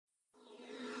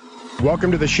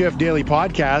Welcome to the Shift Daily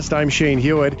Podcast. I'm Shane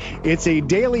Hewitt. It's a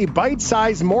daily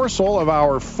bite-sized morsel of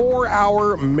our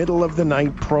 4-hour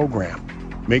middle-of-the-night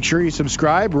program. Make sure you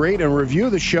subscribe, rate, and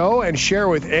review the show, and share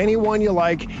with anyone you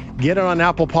like. Get it on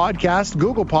Apple Podcasts,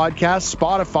 Google Podcasts,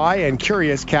 Spotify, and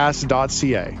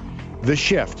CuriousCast.ca. The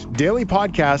Shift Daily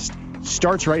Podcast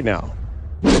starts right now.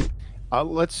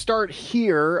 Let's start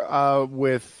here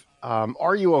with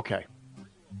Are You Okay?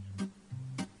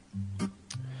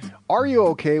 Are you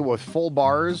okay with full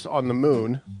bars on the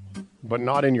moon, but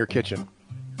not in your kitchen?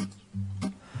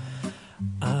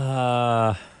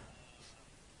 I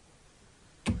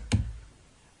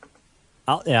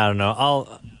don't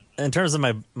know. In terms of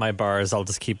my bars, I'll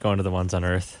just keep going to the ones on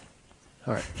Earth.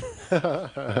 All right.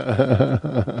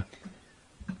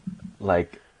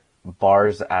 Like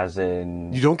bars as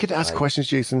in... You don't get to ask questions,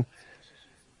 Jason.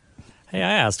 Hey,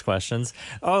 I asked questions.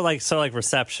 Oh, like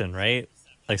reception, right?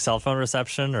 Like cell phone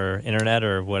reception or internet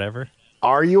or whatever?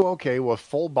 Are you okay with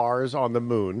full bars on the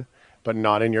moon, but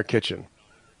not in your kitchen?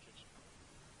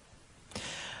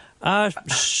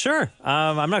 Sure.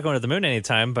 I'm not going to the moon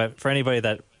anytime, but for anybody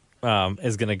that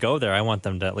is going to go there, I want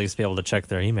them to at least be able to check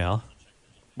their email.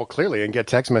 Well, clearly, and get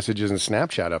text messages and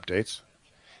Snapchat updates.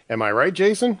 Am I right,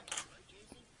 Jason?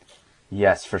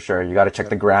 Yes, for sure. You got to check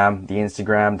the gram, the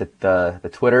Instagram, the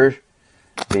Twitter,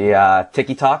 the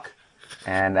TikTok,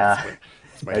 and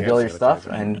do all your stuff.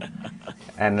 And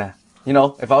you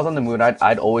know, if I was on the moon,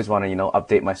 I'd always want to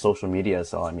update my social media.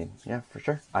 So I mean, yeah, for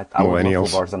sure. I would love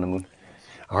full bars on the moon.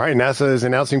 All right, NASA is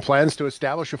announcing plans to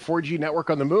establish a 4G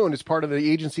network on the moon as part of the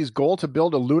agency's goal to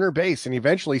build a lunar base and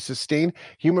eventually sustain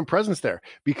human presence there.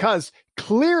 Because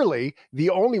clearly, the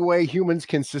only way humans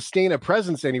can sustain a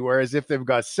presence anywhere is if they've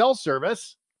got cell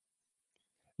service.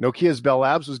 Nokia's Bell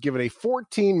Labs was given a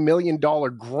 $14 million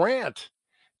grant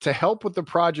to help with the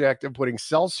project of putting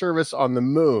cell service on the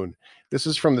moon. This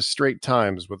is from the Straits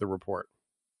Times with the report.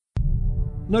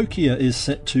 Nokia is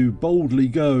set to boldly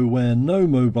go where no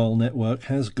mobile network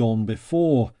has gone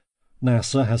before.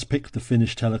 NASA has picked the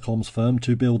Finnish telecoms firm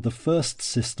to build the first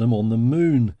system on the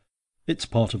moon. It's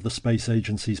part of the space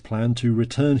agency's plan to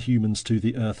return humans to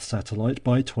the Earth satellite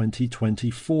by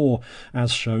 2024,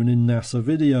 as shown in NASA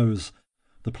videos.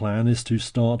 The plan is to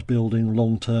start building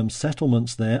long-term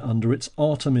settlements there under its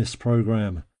Artemis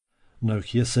program.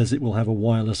 Nokia says it will have a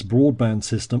wireless broadband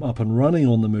system up and running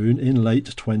on the moon in late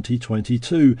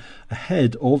 2022,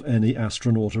 ahead of any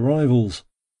astronaut arrivals.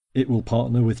 It will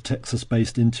partner with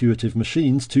Texas-based Intuitive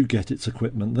Machines to get its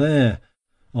equipment there.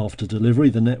 After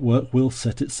delivery, the network will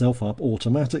set itself up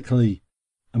automatically.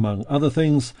 Among other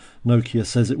things, Nokia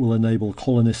says it will enable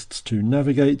colonists to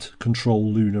navigate,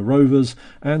 control lunar rovers,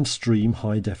 and stream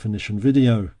high-definition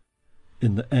video.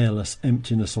 In the airless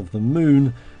emptiness of the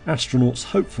moon, astronauts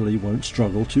hopefully won't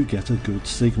struggle to get a good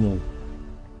signal.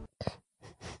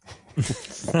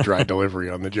 Dry delivery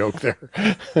on the joke there.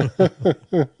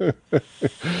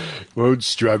 Won't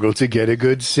struggle to get a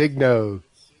good signal.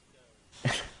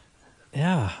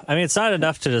 Yeah. I mean, it's not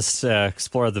enough to just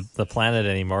explore the planet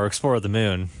anymore, or explore the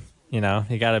moon. You know,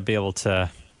 you got to be able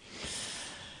to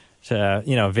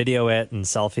video it and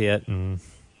selfie it and,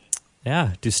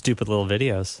 do stupid little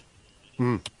videos.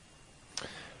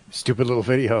 Stupid little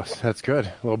videos. That's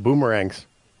good. Little boomerangs.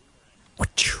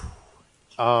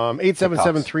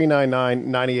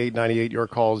 877-399-9898. Your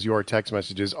calls, your text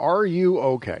messages. Are you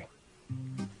okay?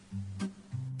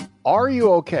 Are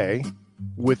you okay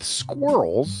with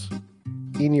squirrels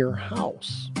in your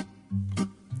house?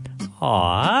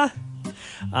 Aw.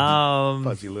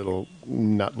 Fuzzy little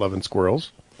nut-loving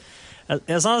squirrels.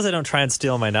 As long as they don't try and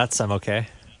steal my nuts, I'm okay.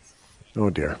 Oh,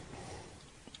 dear.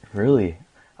 Really?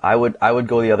 I would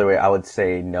go the other way. I would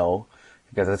say no,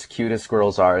 because as cute as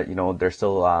squirrels are, they're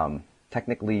still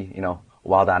technically,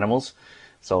 wild animals,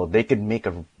 so they could make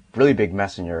a really big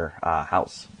mess in your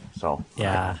house. So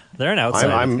yeah, they're an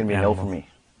outside. It's gonna be a no for me.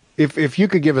 If you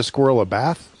could give a squirrel a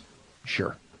bath,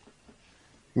 sure.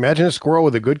 Imagine a squirrel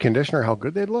with a good conditioner, how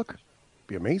good they'd look.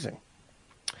 Be amazing.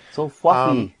 So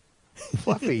fluffy.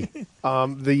 Fluffy.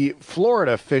 The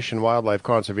Florida Fish and Wildlife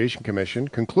Conservation Commission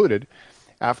concluded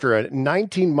after a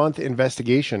 19-month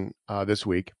investigation this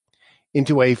week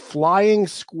into a flying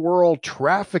squirrel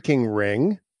trafficking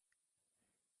ring.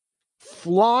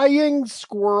 Flying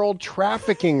squirrel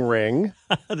trafficking ring.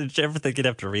 Did you ever think you'd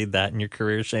have to read that in your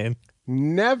career, Shane?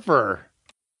 Never.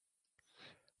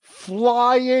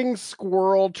 Flying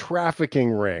squirrel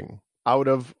trafficking ring out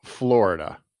of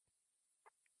Florida.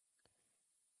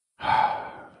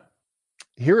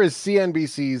 Here is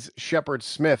CNBC's Shepard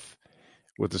Smith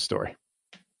with the story.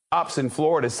 Cops in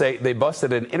Florida say they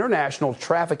busted an international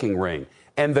trafficking ring,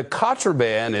 and the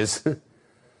contraband is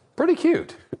pretty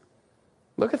cute.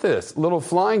 Look at this. Little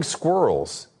flying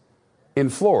squirrels in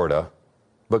Florida,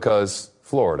 because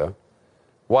Florida.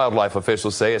 Wildlife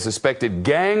officials say a suspected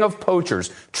gang of poachers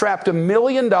trapped $1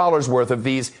 million worth of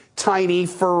these tiny,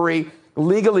 furry,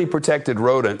 legally protected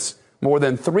rodents, more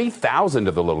than 3,000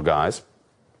 of the little guys.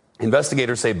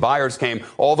 Investigators say buyers came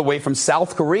all the way from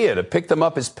South Korea to pick them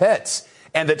up as pets,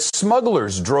 and that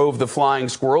smugglers drove the flying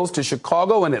squirrels to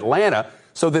Chicago and Atlanta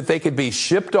so that they could be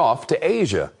shipped off to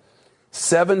Asia.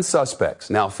 7 suspects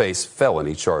now face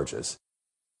felony charges.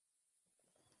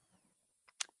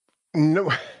 No,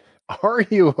 are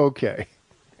you okay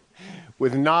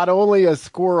with not only a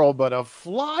squirrel, but a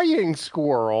flying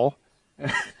squirrel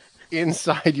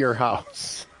inside your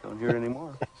house? Don't hear it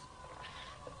anymore.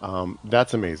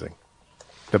 That's amazing.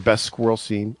 The best squirrel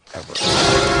scene ever.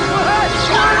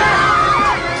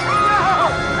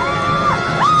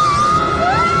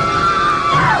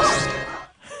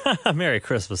 Merry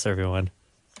Christmas, everyone.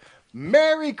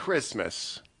 Merry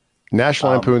Christmas.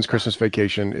 National Lampoon's Christmas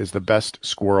Vacation is the best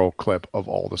squirrel clip of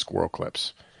all the squirrel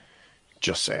clips.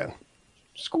 Just saying.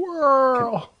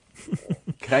 Squirrel.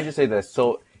 Can I just say this?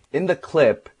 So in the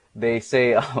clip, they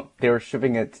say they were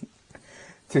shipping it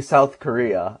to South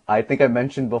Korea. I think I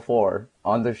mentioned before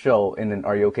on the show in an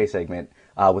Are You OK segment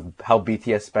with how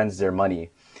BTS spends their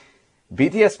money.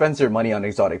 BTS spends their money on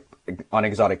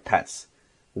exotic pets.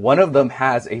 One of them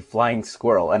has a flying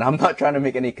squirrel, and I'm not trying to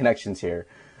make any connections here,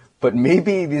 but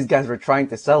maybe these guys were trying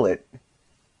to sell it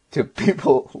to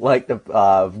people like the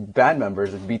band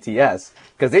members of BTS,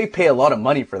 because they pay a lot of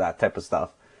money for that type of stuff.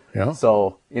 Yeah.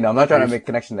 So, I'm not trying to make a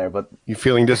connection there, but you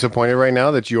feeling disappointed right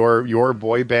now that your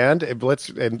boy band,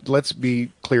 let's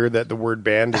be clear that the word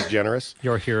band is generous.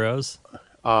 Your heroes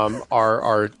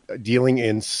are dealing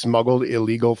in smuggled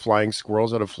illegal flying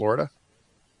squirrels out of Florida?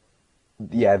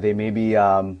 Yeah, they may be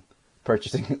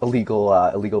purchasing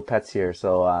illegal pets here.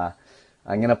 So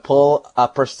I'm gonna pull a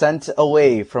 %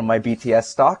 away from my BTS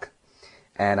stock,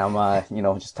 and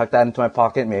I'm just tuck that into my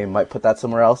pocket. Maybe might put that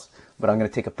somewhere else, but I'm gonna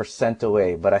take a %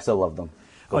 away. But I still love them.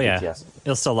 Go BTS. Yeah,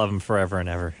 you'll still love them forever and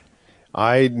ever.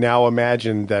 I now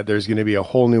imagine that there's going to be a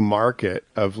whole new market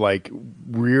of like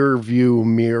rear view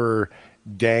mirror,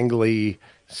 dangly,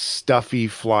 stuffy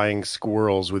flying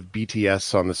squirrels with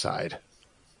BTS on the side.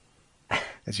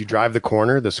 As you drive the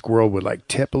corner, the squirrel would like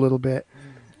tip a little bit.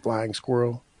 Flying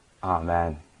squirrel. Oh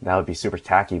man, that would be super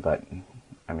tacky, but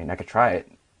I mean, I could try it.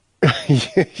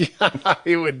 Yeah,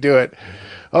 he would do it.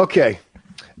 Okay.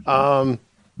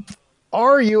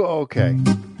 Are you okay?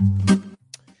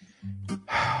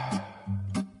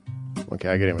 Okay,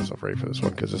 I gotta get myself ready for this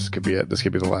one because this could be it. This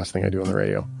could be the last thing I do on the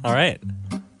radio. All right.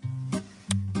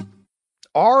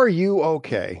 Are you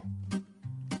okay?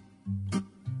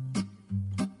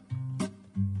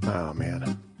 Oh,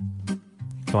 man.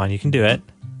 Come on, you can do it.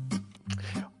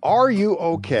 Are you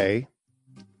okay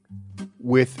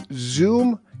with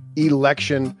Zoom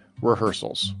election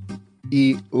rehearsals?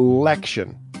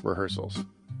 Election rehearsals.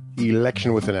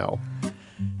 Election with an L.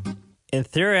 In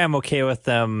theory, I'm okay with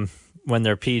them when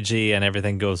they're PG and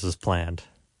everything goes as planned.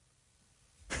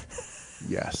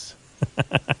 Yes.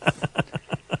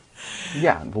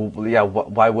 Yeah. Well, yeah.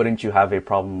 Why wouldn't you have a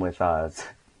problem with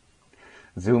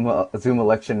Zoom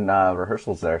election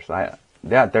rehearsals there? So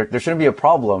there shouldn't be a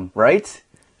problem, right?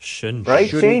 Shouldn't. Right,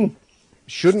 Shane?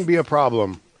 Shouldn't be a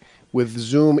problem with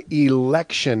Zoom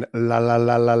elections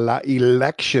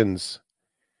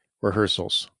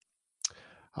rehearsals.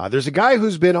 There's a guy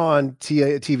who's been on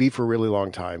TV for a really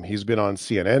long time. He's been on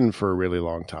CNN for a really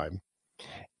long time.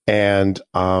 And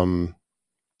I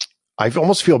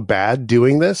almost feel bad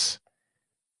doing this,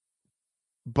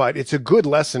 but it's a good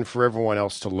lesson for everyone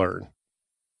else to learn.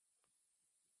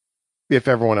 If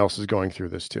everyone else is going through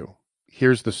this too.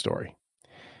 Here's the story.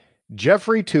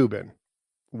 Jeffrey Toobin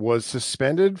was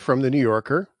suspended from the New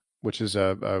Yorker, which is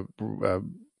a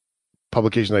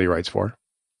publication that he writes for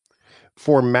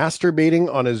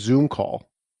masturbating on a Zoom call.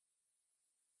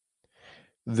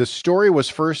 The story was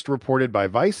first reported by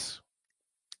Vice,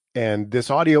 and this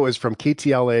audio is from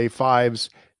KTLA 5's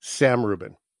Sam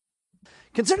Rubin.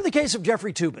 Consider the case of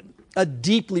Jeffrey Toobin, a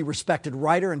deeply respected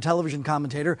writer and television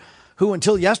commentator who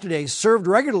until yesterday served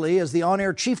regularly as the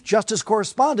on-air chief justice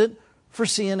correspondent for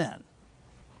CNN.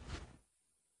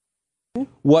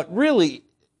 What really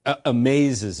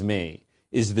amazes me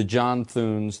is the John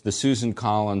Thunes, the Susan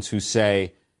Collins, who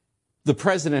say, the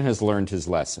president has learned his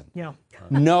lesson. Yeah.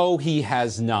 No, he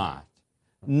has not.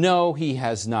 No, he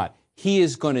has not. He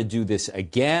is going to do this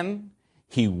again.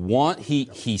 He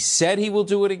said he will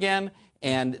do it again.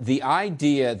 And the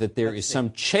idea that there is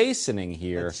some chastening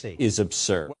here is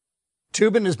absurd.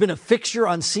 Toobin has been a fixture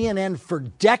on CNN for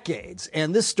decades,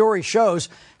 and this story shows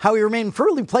how he remained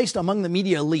firmly placed among the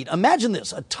media elite. Imagine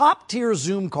this, a top-tier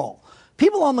Zoom call.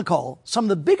 People on the call, some of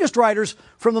the biggest writers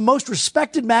from the most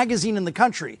respected magazine in the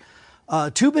country.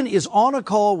 Toobin is on a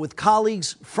call with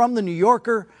colleagues from The New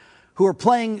Yorker who are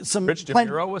playing some... Rich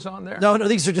DeMuro was on there? No,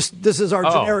 this is our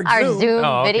generic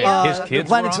Zoom video. His kids they're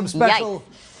planning were some on? special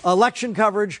election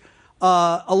coverage.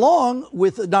 Along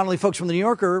with not only folks from The New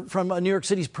Yorker, from New York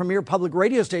City's premier public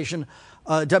radio station,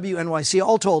 WNYC,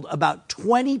 all told, about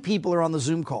 20 people are on the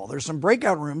Zoom call. There's some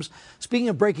breakout rooms. Speaking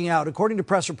of breaking out, according to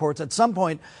press reports, at some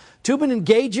point, Toobin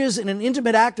engages in an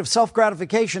intimate act of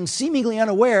self-gratification, seemingly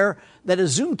unaware that a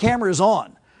Zoom camera is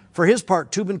on. For his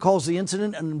part, Toobin calls the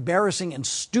incident an embarrassing and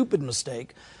stupid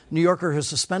mistake. New Yorker has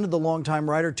suspended the longtime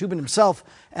writer. Toobin himself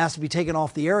asked to be taken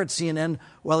off the air at CNN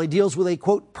while he deals with a,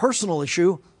 quote, personal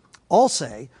issue. All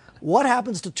say, what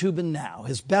happens to Toobin now?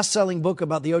 His best-selling book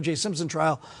about the O.J. Simpson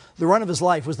trial, The Run of His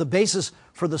Life, was the basis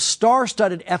for the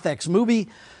star-studded FX movie.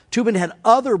 Toobin had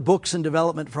other books in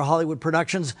development for Hollywood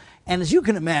productions, and as you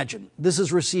can imagine, this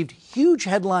has received huge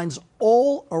headlines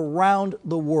all around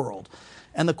the world.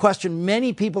 And the question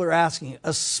many people are asking,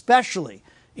 especially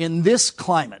in this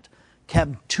climate,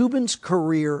 can Toobin's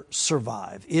career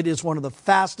survive? It is one of the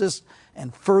fastest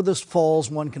and furthest falls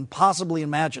one can possibly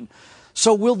imagine.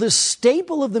 So will this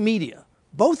staple of the media,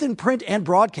 both in print and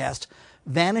broadcast,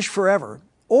 vanish forever?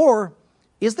 Or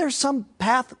is there some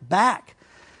path back?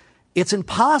 It's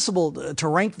impossible to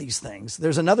rank these things.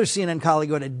 There's another CNN colleague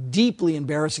who had a deeply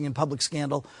embarrassing and public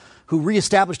scandal who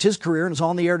reestablished his career and is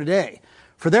on the air today.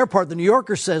 For their part, The New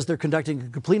Yorker says they're conducting a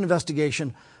complete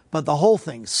investigation, but the whole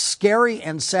thing, scary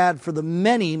and sad for the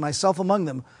many, myself among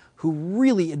them, who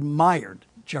really admired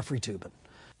Jeffrey Toobin.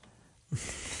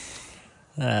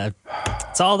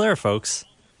 It's all there, folks.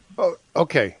 Oh,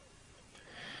 okay.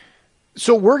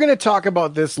 So we're going to talk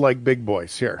about this like big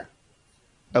boys here.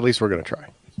 At least we're going to try.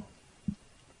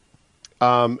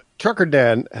 Trucker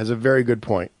Dan has a very good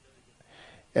point,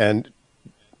 and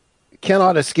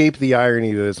cannot escape the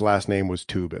irony that his last name was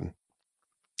Toobin.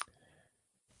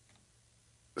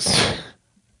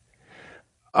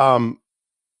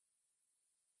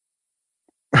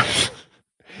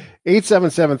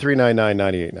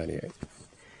 877-399-9898.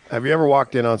 Have you ever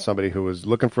walked in on somebody who was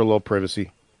looking for a little privacy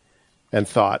and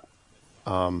thought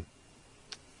that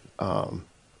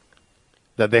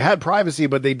they had privacy,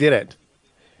 but they didn't?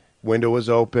 Window was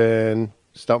open,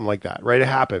 something like that, right? It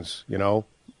happens, you know.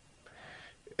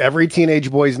 Every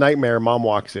teenage boy's nightmare, mom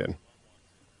walks in.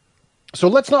 So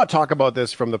let's not talk about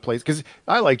this from the place, because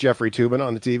I like Jeffrey Toobin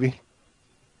on the TV.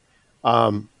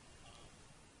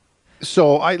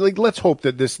 So let's hope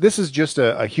that this is just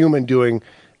a human doing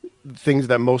things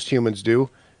that most humans do,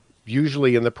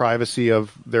 usually in the privacy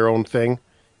of their own thing.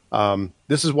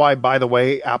 This is why, by the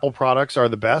way, Apple products are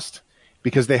the best,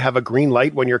 because they have a green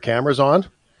light when your camera's on.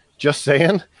 Just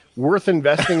saying, worth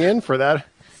investing in for that.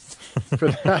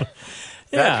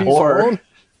 Yeah.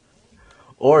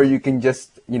 Or you can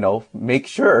just, make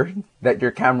sure that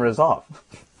your camera is off.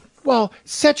 Well,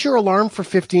 set your alarm for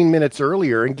 15 minutes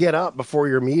earlier and get up before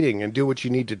your meeting and do what you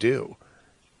need to do.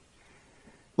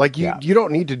 Like you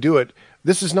don't need to do it.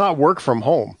 This is not work from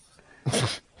home.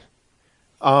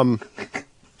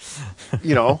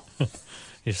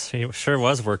 He sure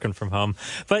was working from home.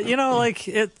 But,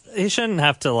 he shouldn't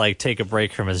have to, take a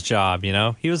break from his job,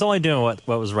 He was only doing what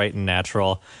was right and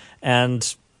natural. And,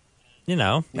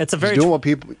 it's a very...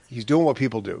 He's doing what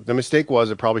people do. The mistake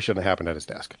was it probably shouldn't have happened at his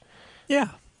desk. Yeah.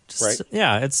 Right?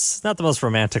 Yeah, it's not the most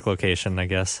romantic location, I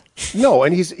guess. No,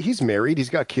 and he's married. He's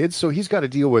got kids, so he's got to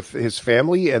deal with his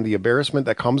family and the embarrassment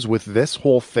that comes with this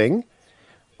whole thing.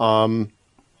 I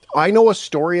know a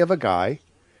story of a guy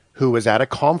who was at a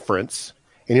conference,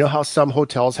 and you know how some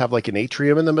hotels have like an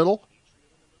atrium in the middle?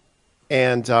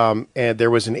 And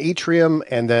there was an atrium,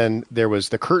 and then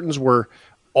the curtains were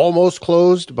almost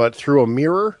closed, but through a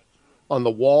mirror on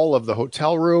the wall of the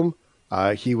hotel room,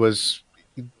 he was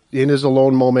in his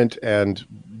alone moment and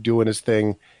doing his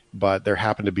thing, but there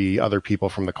happened to be other people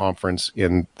from the conference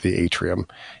in the atrium.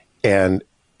 And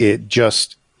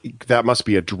that must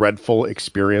be a dreadful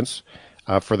experience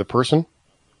for the person.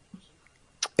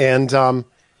 And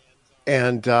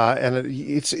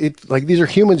it's like, these are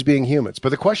humans being humans. But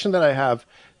the question that I have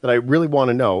that I really want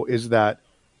to know is that,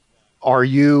 have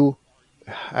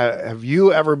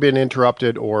you ever been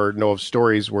interrupted or know of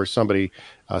stories where somebody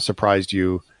surprised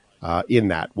you in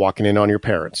that, walking in on your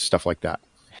parents, stuff like that?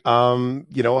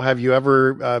 Have you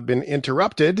ever been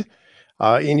interrupted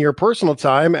in your personal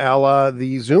time, a la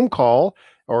the Zoom call,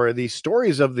 or the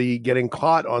stories of the getting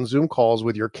caught on Zoom calls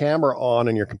with your camera on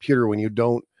and your computer when you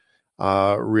don't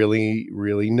really,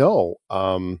 really know.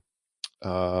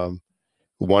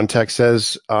 One text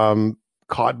says,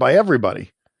 caught by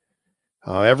everybody.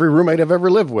 Every roommate I've ever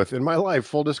lived with in my life,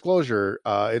 full disclosure,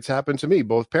 it's happened to me,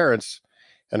 both parents.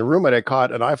 And a roommate I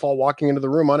caught an eyefall walking into the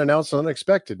room unannounced and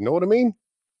unexpected. Know what I mean?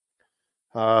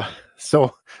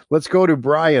 So let's go to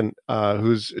Brian,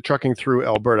 who's trucking through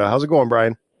Alberta. How's it going,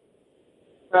 Brian?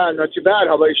 Not too bad.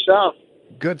 How about yourself?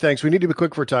 Good, thanks. We need to be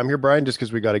quick for time here, Brian, just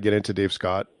because we got to get into Dave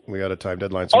Scott. We got a time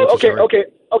deadline. So okay.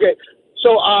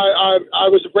 So I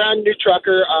was a brand new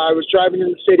trucker. I was driving in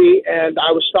the city, and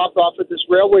I was stopped off at this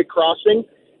railway crossing,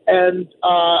 and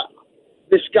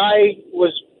this guy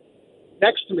was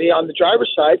next to me on the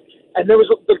driver's side, and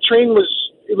the train was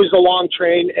a long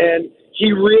train, and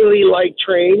he really liked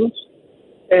trains.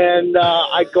 And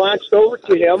I glanced over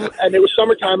to him, and it was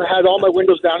summertime. I had all my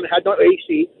windows down and had no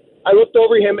AC. I looked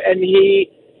over him, and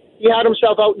he had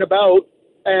himself out and about,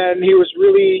 and he was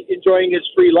really enjoying his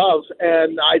free love.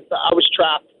 And I was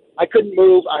trapped. I couldn't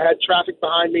move. I had traffic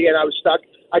behind me, and I was stuck.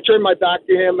 I turned my back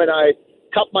to him, and I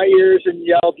cupped my ears and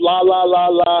yelled, la, la, la,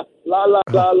 la, la, la,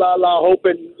 la, la, la,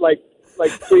 hoping, like,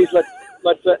 please, let's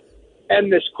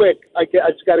end this quick. I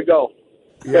just got to go.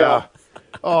 Yeah. You know?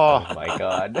 Oh my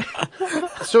God.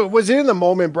 So was it in the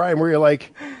moment, Brian, where you're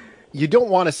like, you don't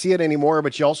want to see it anymore,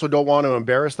 but you also don't want to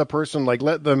embarrass the person? Like,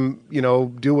 let them,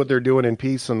 do what they're doing in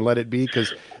peace and let it be,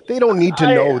 because they don't need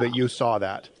to know that you saw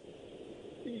that.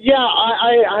 Yeah,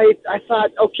 I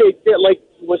thought, okay, like,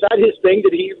 was that his thing?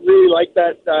 Did he really like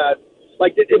that?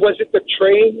 Was it the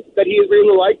train that he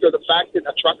really liked, or the fact that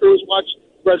a trucker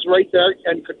was right there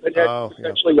and could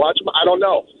potentially watch him? I don't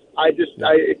know.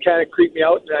 It kind of creeped me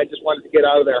out, and I just wanted to get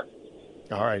out of there.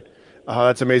 All right.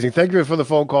 That's amazing. Thank you for the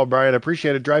phone call, Brian. I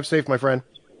appreciate it. Drive safe, my friend.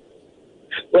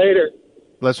 Later.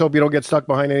 Let's hope you don't get stuck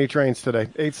behind any trains today.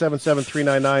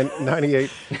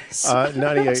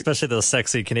 877-399-9898. Especially those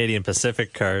sexy Canadian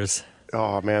Pacific cars.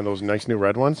 Oh, man, those nice new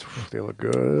red ones. They look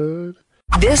good.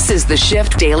 This is the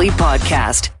Shift Daily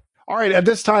Podcast. All right. At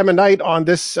this time of night, on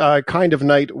this kind of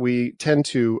night, we tend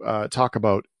to talk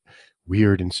about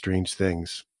weird and strange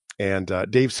things. And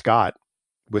Dave Scott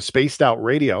with Spaced Out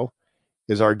Radio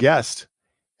is our guest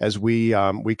as we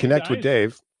connect with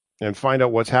Dave and find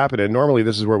out what's happening. Normally,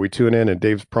 this is where we tune in and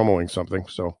Dave's promoting something.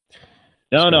 So,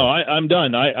 I'm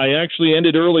done. I actually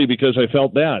ended early because I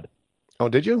felt bad. Oh,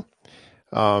 did you?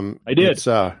 I did.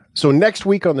 So next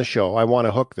week on the show, I want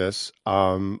to hook this.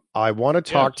 I want to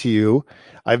talk to you.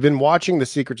 I've been watching The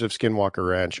Secrets of Skinwalker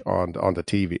Ranch on the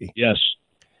TV. Yes.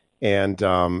 And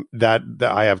that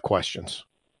I have questions.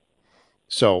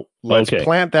 So let's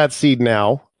plant that seed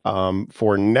now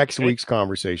for next week's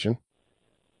conversation.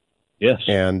 Yes.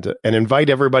 And invite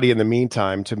everybody in the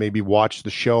meantime to maybe watch the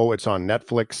show. It's on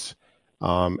Netflix.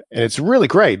 And it's really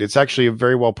great. It's actually a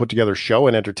very well put together show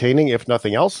and entertaining, if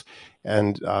nothing else.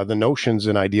 And the notions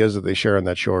and ideas that they share on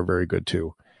that show are very good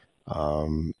too.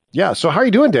 So how are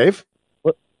you doing, Dave?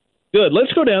 Good.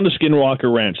 Let's go down to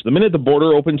Skinwalker Ranch. The minute the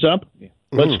border opens up,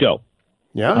 let's go.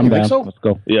 Yeah, I'm you down. think so? Let's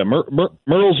go. Yeah,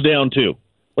 Merle's down too.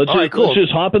 Let's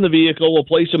just hop in the vehicle. We'll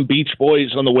play some Beach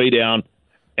Boys on the way down,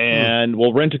 and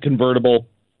we'll rent a convertible.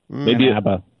 Maybe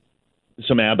ABBA.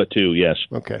 Some ABBA too. Yes.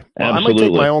 Okay. Well, I might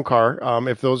take my own car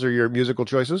if those are your musical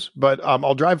choices, but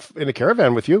I'll drive in a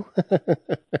caravan with you.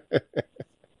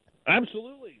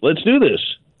 Absolutely. Let's do this.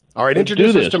 All right.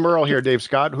 Introduce us to Merle here, Dave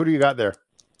Scott. Who do you got there?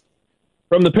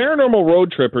 From the Paranormal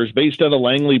Road Trippers, based out of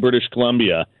Langley, British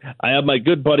Columbia, I have my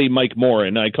good buddy Mike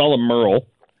Morin. I call him Merle.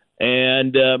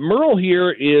 And Merle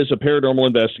here is a paranormal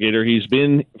investigator. He's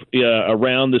been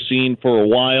around the scene for a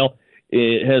while.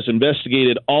 It has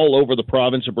investigated all over the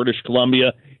province of British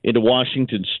Columbia, into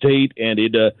Washington State, and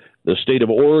into the state of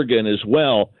Oregon as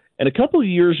well. And a couple of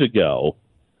years ago,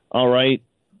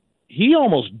 he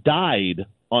almost died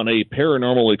on a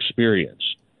paranormal experience.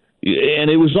 And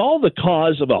it was all the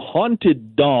cause of a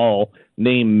haunted doll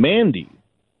named Mandy,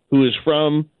 who is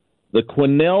from the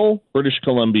Quesnel, British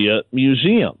Columbia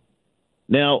Museum.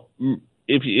 Now,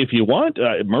 if you want,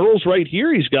 Merle's right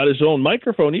here. He's got his own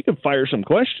microphone. You can fire some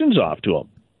questions off to him.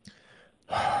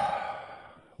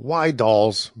 Why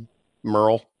dolls,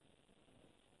 Merle?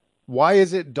 Why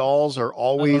is it dolls are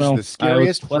always the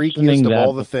scariest, freakiest of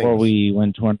all the things? Before we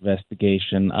went to our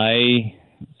investigation,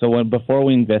 before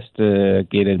we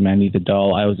investigated Mandy the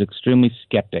doll, I was extremely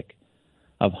skeptic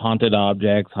of haunted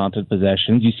objects, haunted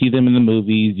possessions. You see them in the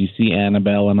movies, you see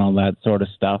Annabelle and all that sort of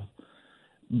stuff.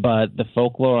 But the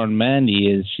folklore on Mandy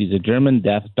is she's a German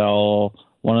death doll.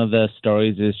 One of the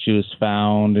stories is she was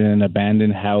found in an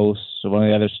abandoned house. One of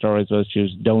the other stories was she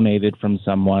was donated from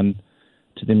someone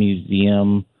to the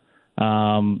museum.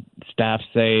 Staff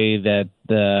say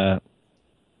that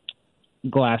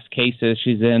glass cases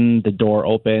she's in. The door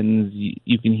opens.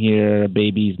 You can hear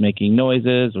babies making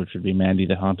noises, which would be Mandy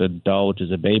the haunted doll, which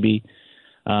is a baby.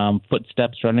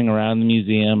 Footsteps running around the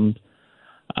museum.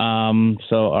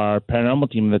 So our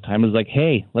paranormal team at the time was like,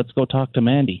 hey, let's go talk to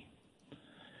Mandy.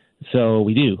 So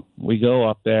we do. We go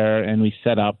up there and we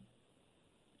set up.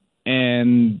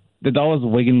 And the doll was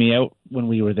wigging me out when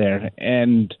we were there.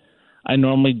 And I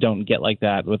normally don't get like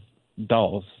that with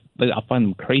dolls. I'll find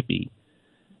them creepy,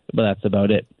 but that's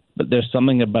about it. But there's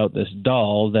something about this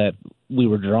doll that we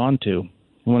were drawn to.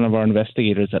 One of our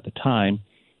investigators at the time,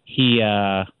 he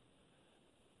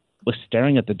was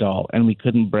staring at the doll, and we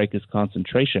couldn't break his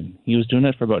concentration. He was doing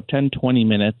it for about 10, 20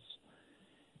 minutes,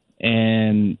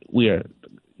 and we were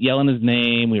yelling his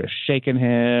name, we were shaking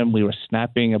him, we were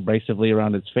snapping abrasively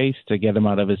around his face to get him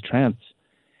out of his trance.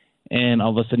 And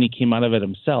all of a sudden he came out of it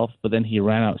himself, but then he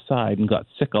ran outside and got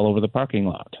sick all over the parking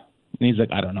lot. And he's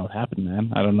like, I don't know what happened,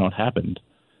 man. I don't know what happened.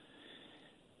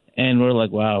 And we're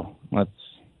like, wow, it's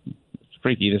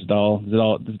freaky, this doll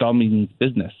means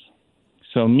business.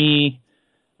 So I'm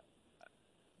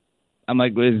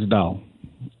like, where's the doll?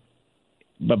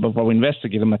 But before we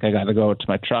investigate, I'm like, I got to go to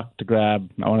my truck to grab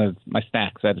my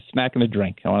snacks. I had a snack and a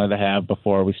drink I wanted to have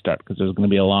before we start because it was going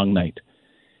to be a long night.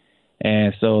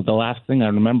 And so the last thing I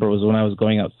remember was when I was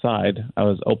going outside, I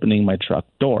was opening my truck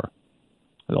door.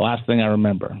 The last thing I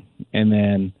remember. And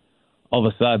then all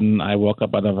of a sudden, I woke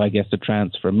up out of, I guess, the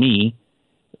trance for me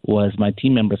was my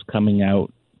team members coming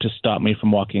out to stop me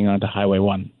from walking onto Highway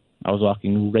 1. I was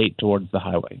walking right towards the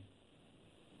highway.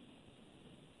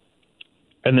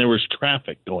 And there was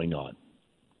traffic going on.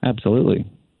 Absolutely.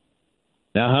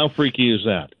 Now, how freaky is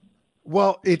that?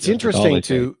 Well, it's interesting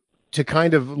to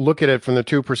kind of look at it from the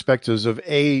two perspectives of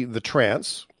A, the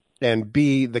trance, and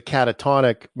B, the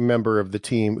catatonic member of the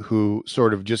team who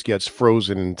sort of just gets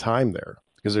frozen in time there.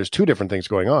 Because there's two different things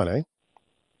going on, eh?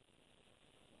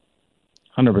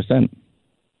 100%.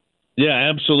 Yeah,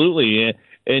 absolutely.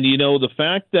 And you know, the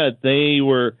fact that they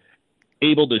were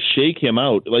able to shake him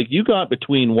out, like you got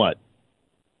between what?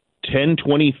 10,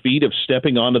 20 feet of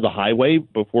stepping onto the highway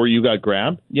before you got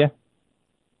grabbed? Yeah.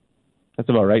 That's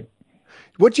about right.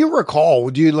 What do you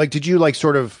recall? Did you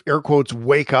sort of air quotes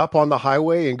wake up on the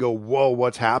highway and go, whoa,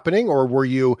 what's happening? Or were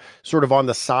you sort of on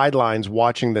the sidelines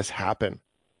watching this happen?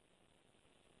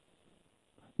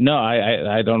 No,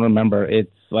 I don't remember.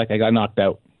 It's like I got knocked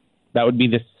out. That would be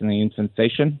the same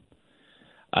sensation.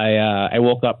 I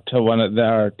woke up to one of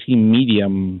our team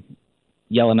medium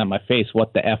yelling at my face,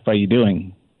 "What the F are you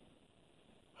doing?"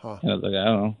 Huh. And I was like, I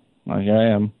don't know. Well, here I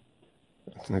am.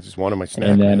 I just wanted my snack.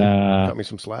 And then cut me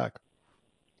some slack.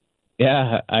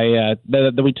 Yeah,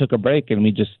 then we took a break and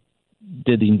we just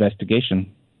did the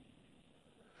investigation.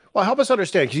 Well, help us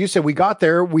understand, because you said we got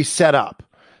there, we set up.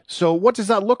 So what does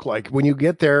that look like when you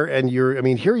get there and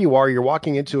here you are, you're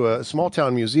walking into a small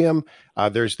town museum.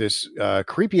 There's this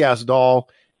creepy ass doll.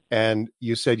 And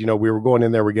you said, we were going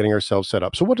in there, we're getting ourselves set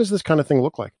up. So what does this kind of thing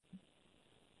look like?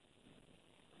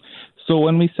 So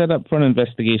when we set up for an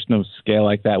investigation of scale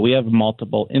like that, we have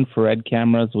multiple infrared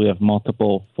cameras. We have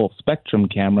multiple full spectrum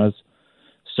cameras.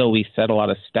 So we set a lot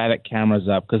of static cameras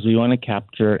up because we want to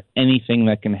capture anything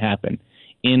that can happen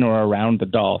in or around the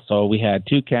doll. So we had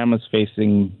 2 cameras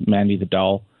facing Mandy the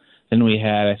doll. Then we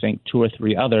had, I think, 2 or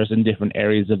 3 others in different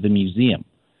areas of the museum.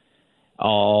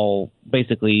 All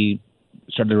basically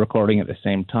started recording at the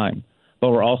same time. But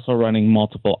we're also running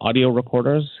multiple audio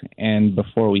recorders. And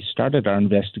before we started our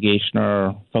investigation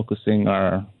or focusing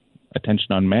our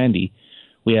attention on Mandy,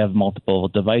 we have multiple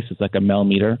devices like a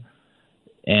Melmeter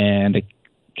and a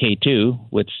K2,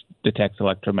 which detects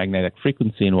electromagnetic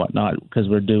frequency and whatnot, because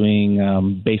we're doing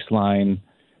baseline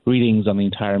readings on the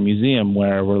entire museum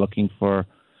where we're looking for,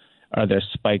 are there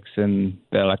spikes in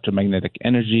the electromagnetic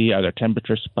energy? Are there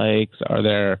temperature spikes? Are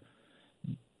there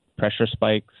pressure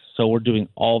spikes? So we're doing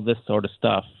all this sort of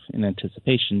stuff in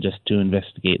anticipation just to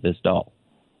investigate this doll.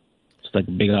 It's like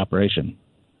a big operation.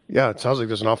 Yeah, it sounds like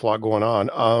there's an awful lot going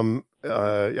on.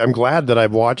 I'm glad that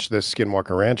I've watched this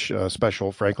Skinwalker Ranch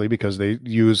special, frankly, because they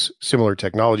use similar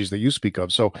technologies that you speak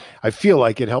of. So I feel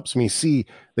like it helps me see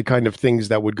the kind of things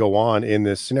that would go on in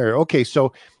this scenario. Okay,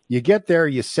 so you get there,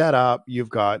 you set up, you've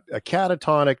got a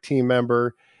catatonic team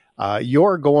member,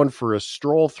 you're going for a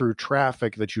stroll through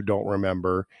traffic that you don't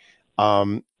remember.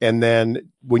 And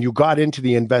then when you got into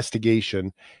the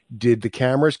investigation, did the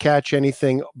cameras catch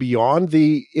anything beyond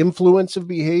the influence of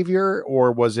behavior,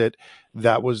 or was it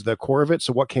that was the core of it?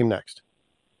 So what came next?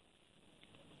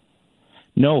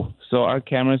 No. So our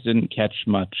cameras didn't catch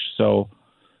much. So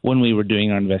when we were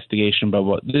doing our investigation, but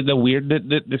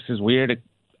this is weird.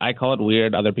 I call it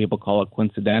weird. Other people call it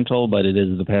coincidental, but it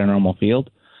is the paranormal field.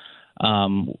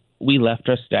 We left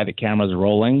our static cameras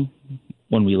rolling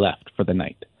when we left for the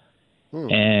night.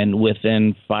 And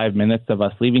within 5 minutes of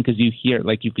us leaving, because you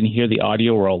can hear the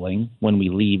audio rolling when we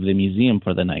leave the museum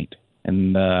for the night,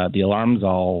 and the alarm's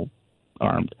all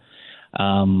armed.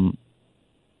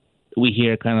 We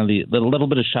hear kind of the little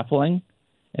bit of shuffling,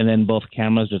 and then both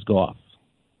cameras just go off,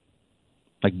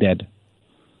 like dead.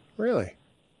 Really?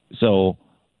 So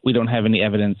we don't have any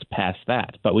evidence past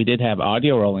that, but we did have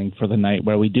audio rolling for the night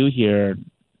where we do hear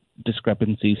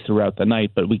discrepancies throughout the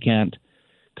night, but we can't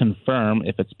confirm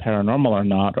if it's paranormal or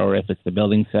not, or if it's the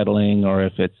building settling, or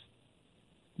if it's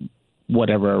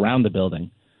whatever around the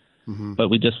building. But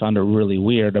we just found it really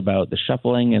weird about the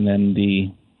shuffling and then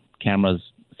the cameras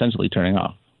essentially turning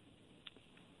off.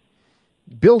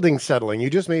 Building settling. You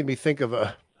just made me think of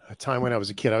a time when I was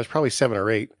a kid. I was probably 7 or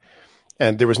 8,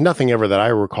 and there was nothing ever that I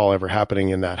recall ever happening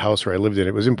in that house where I lived in.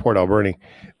 It was in Port Alberni,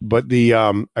 but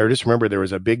I just remember there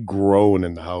was a big groan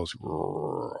in the house.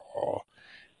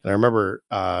 And I remember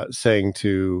saying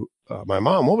to my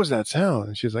mom, "What was that sound?"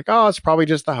 And she's like, "Oh, it's probably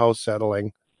just the house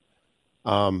settling."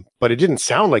 But it didn't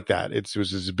sound like that. It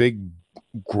was this big,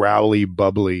 growly,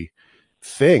 bubbly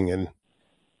thing. And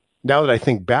now that I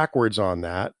think backwards on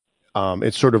that,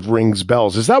 it sort of rings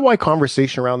bells. Is that why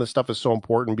conversation around this stuff is so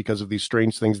important? Because of these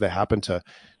strange things that happen to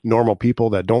normal people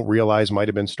that don't realize might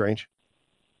have been strange?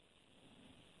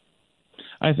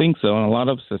 I think so. In a lot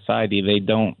of society, they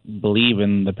don't believe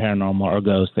in the paranormal or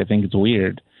ghosts. They think it's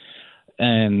weird.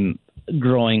 And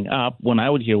growing up, when I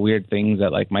would hear weird things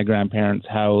at like my grandparents'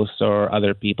 house or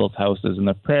other people's houses in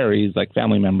the prairies, like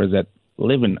family members that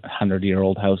live in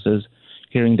 100-year-old houses,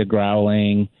 hearing the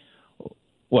growling,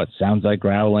 what sounds like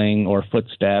growling or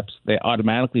footsteps, they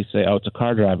automatically say, "Oh, it's a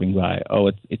car driving by. Oh,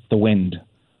 it's the wind.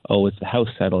 Oh, it's the house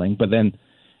settling." But then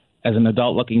as an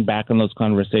adult looking back on those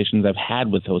conversations I've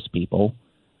had with those people,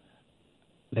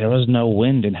 there was no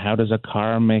wind, and how does a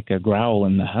car make a growl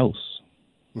in the house?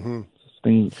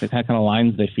 Things, the kind of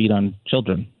lines they feed on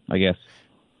children, I guess.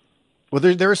 Well,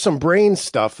 there's some brain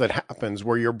stuff that happens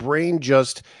where your brain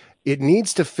it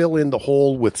needs to fill in the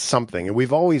hole with something. And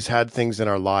we've always had things in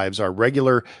our lives, our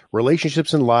regular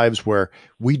relationships and lives, where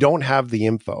we don't have the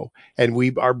info,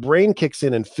 and our brain kicks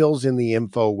in and fills in the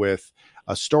info with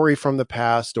a story from the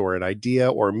past or an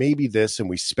idea, or maybe this, and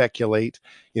we speculate.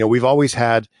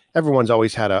 Everyone's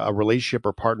always had a relationship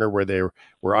or partner where they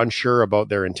were unsure about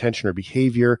their intention or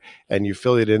behavior, and you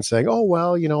fill it in saying, "Oh,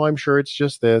 well, I'm sure it's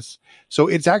just this." So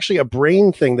it's actually a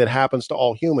brain thing that happens to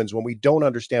all humans. When we don't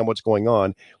understand what's going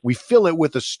on, we fill it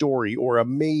with a story or a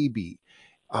maybe.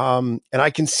 And I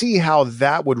can see how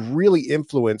that would really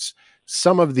influence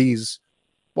some of these,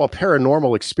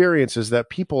 paranormal experiences that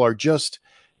people are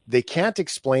they can't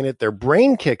explain it. Their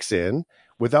brain kicks in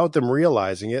without them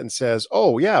realizing it and says,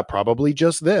 "Oh yeah, probably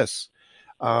just this."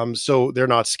 So they're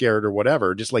not scared or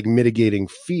whatever, just like mitigating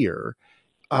fear.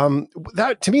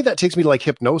 That to me, that takes me to like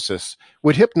hypnosis.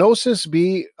 Would hypnosis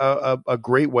be a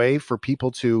great way for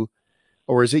people to,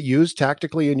 or is it used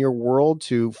tactically in your world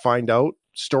to find out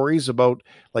stories about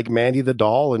like Mandy the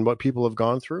doll and what people have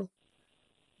gone through?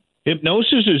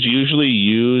 Hypnosis is usually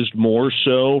used more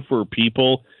so for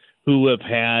people who have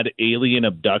had alien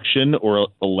abduction or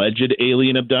alleged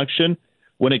alien abduction.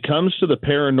 When it comes to the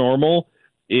paranormal,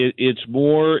 it's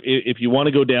more, if you want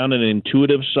to go down an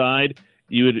intuitive side,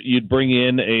 you'd bring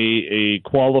in a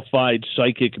qualified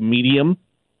psychic medium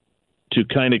to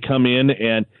kind of come in,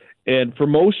 and for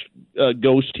most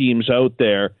ghost teams out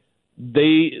there,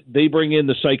 they bring in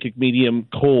the psychic medium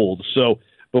cold. So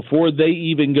before they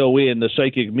even go in, the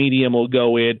psychic medium will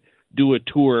go in, do a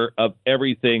tour of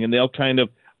everything, and they'll kind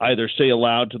of either say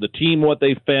aloud to the team what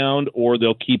they found, or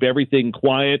they'll keep everything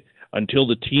quiet until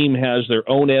the team has their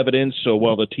own evidence. So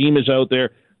while the team is out there,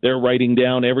 they're writing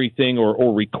down everything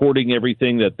or recording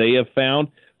everything that they have found.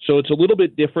 So it's a little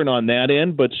bit different on that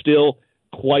end, but still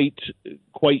quite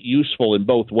useful in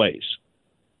both ways.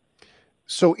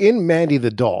 So in Mandy the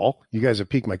doll, you guys have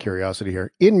piqued my curiosity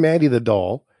here. In Mandy the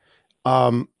doll,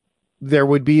 there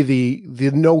would be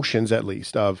the notions, at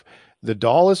least, of the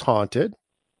doll is haunted,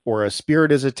 or a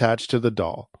spirit is attached to the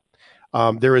doll.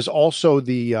 There is also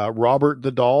the Robert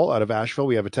the doll out of Asheville.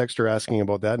 We have a texter asking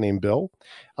about that named Bill.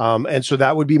 And so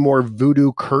that would be more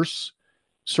voodoo curse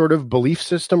sort of belief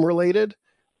system related.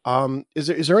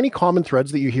 Is there any common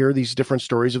threads that you hear these different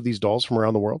stories of these dolls from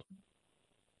around the world?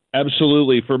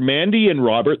 Absolutely. For Mandy and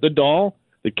Robert the doll,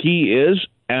 the key is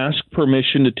ask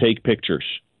permission to take pictures.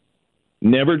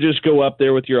 Never just go up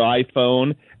there with your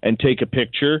iPhone and take a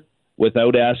picture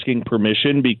without asking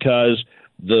permission, because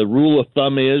the rule of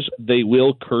thumb is they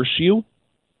will curse you.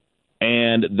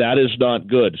 and that is not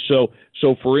good. So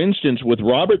for instance, with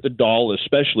Robert the Doll,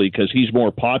 especially because he's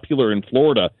more popular in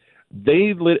Florida,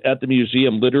 they at the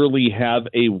museum literally have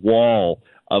a wall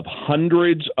of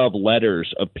hundreds of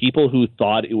letters of people who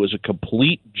thought it was a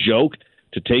complete joke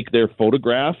to take their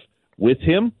photograph with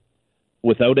him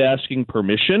without asking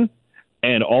permission.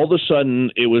 And all of a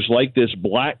sudden, it was like this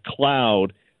black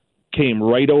cloud came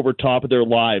right over top of their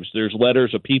lives. There's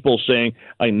letters of people saying,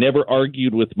 I never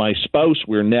argued with my spouse.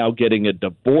 We're now getting a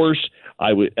divorce.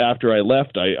 After I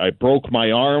left, I broke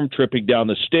my arm tripping down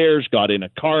the stairs, got in a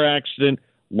car accident,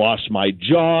 lost my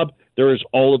job. There is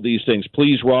all of these things.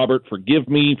 Please, Robert, forgive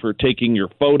me for taking your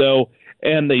photo.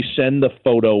 And they send the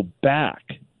photo back.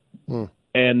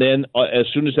 And then as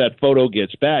soon as that photo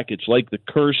gets back, it's like the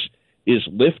curse is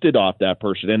lifted off that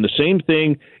person. And the same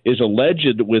thing is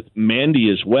alleged with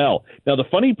Mandy as well. Now, the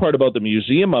funny part about the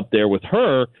museum up there with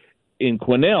her in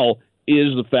Quesnel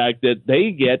is the fact that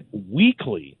they get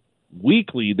weekly,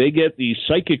 they get these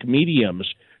psychic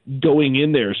mediums going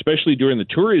in there, especially during the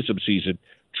tourism season,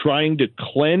 trying to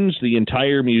cleanse the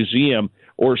entire museum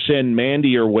or send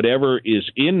Mandy or whatever is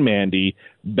in Mandy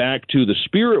back to the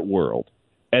spirit world.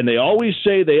 And they always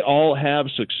say they all have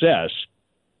success,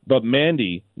 but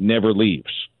Mandy never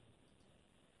leaves.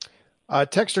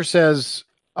 Texter says,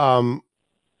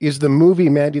 is the movie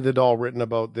Mandy the Doll written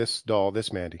about this doll,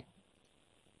 this Mandy?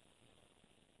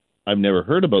 I've never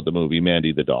heard about the movie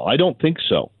Mandy the Doll. I don't think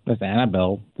so. There's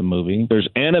Annabelle, the movie. There's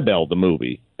Annabelle, the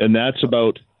movie, and that's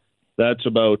about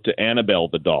Annabelle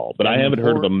the Doll. But I haven't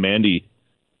heard of a Mandy.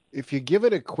 If you give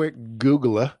it a quick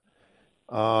Google,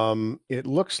 it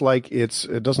looks like it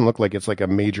doesn't look like it's like a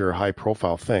major high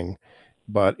profile thing,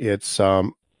 but it's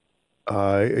a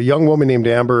young woman named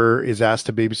Amber is asked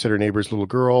to babysit her neighbor's little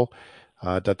girl. She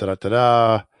goes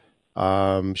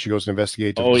to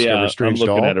investigate to discover a strange doll.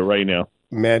 I'm looking at it right now.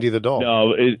 Mandy the Doll.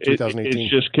 No, 2018.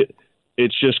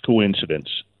 It's just coincidence.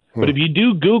 But if you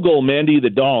do Google Mandy the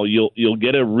Doll, you'll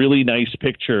get a really nice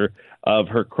picture of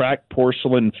her cracked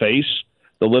porcelain face,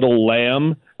 the little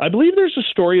lamb. I believe there's a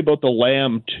story about the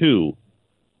lamb too.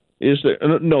 Is there?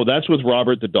 No, that's with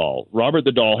Robert the Doll. Robert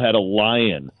the Doll had a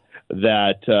lion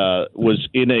that was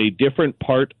in a different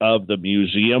part of the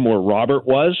museum where Robert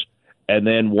was, and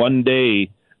then one day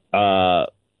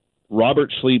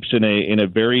Robert sleeps in a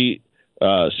very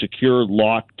secure,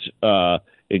 locked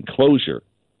enclosure.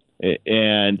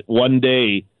 And one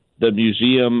day, the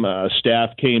museum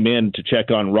staff came in to check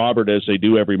on Robert, as they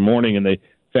do every morning, and they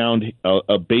found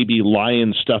a baby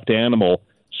lion stuffed animal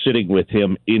sitting with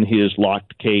him in his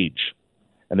locked cage.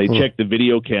 And they checked the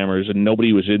video cameras, and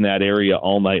nobody was in that area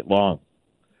all night long.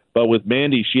 But with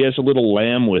Mandy, she has a little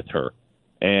lamb with her.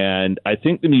 And I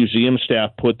think the museum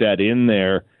staff put that in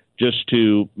there just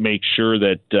to make sure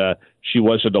that she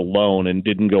wasn't alone and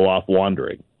didn't go off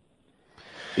wandering.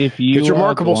 If you it's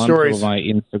remarkable go stories. To my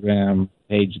Instagram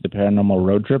page, The Paranormal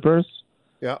Road Trippers,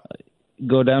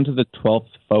 go down to the 12th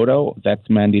photo. That's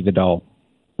Mandy the Doll.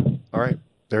 All right.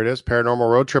 There it is.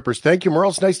 Paranormal Road Trippers. Thank you,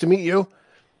 Merle. It's nice to meet you.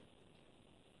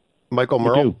 Michael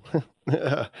Merle.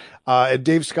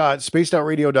 Dave Scott,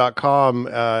 spacedoutradio.com.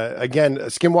 Again,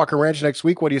 Skinwalker Ranch next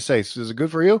week. What do you say? Is it good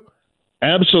for you?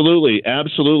 Absolutely.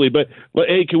 But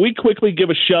hey, can we quickly give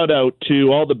a shout out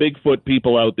to all the Bigfoot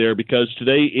people out there, because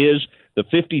today is the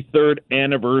 53rd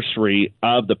anniversary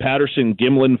of the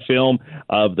Patterson-Gimlin film,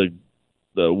 of the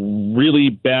really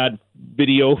bad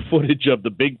video footage of the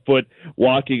Bigfoot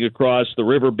walking across the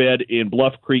riverbed in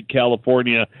Bluff Creek,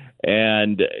 California.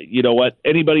 And you know what?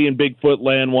 Anybody in Bigfoot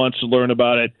land wants to learn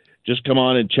about it, just come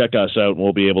on and check us out, and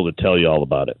we'll be able to tell you all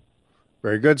about it.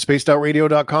 Very good.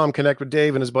 Spacedoutradio.com. Connect with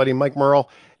Dave and his buddy Mike Merle,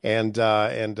 and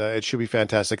it should be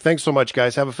fantastic. Thanks so much,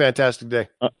 guys. Have a fantastic day.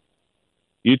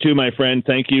 You too, my friend.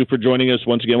 Thank you for joining us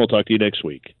once again. We'll talk to you next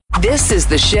week. This is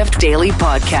the Shift Daily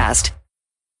Podcast.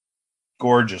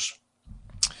 Gorgeous.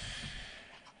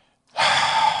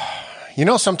 You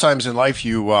know, sometimes in life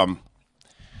you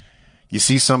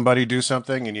see somebody do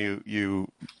something, and you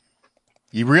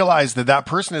realize that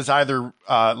person is either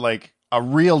like a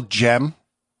real gem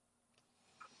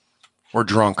or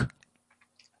drunk.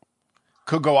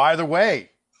 Could go either way.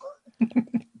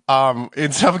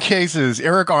 In some cases,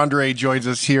 Eric Andre joins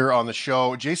us here on the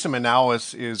show. Jason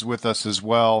Manaulis is with us as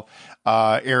well.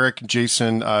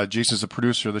 Jason's a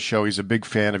producer of the show. He's a big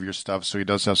fan of your stuff, so he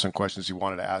does have some questions he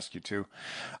wanted to ask you too.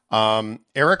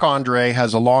 Eric Andre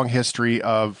has a long history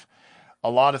of a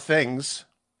lot of things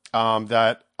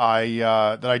that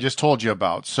I just told you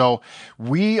about. So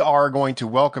we are going to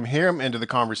welcome him into the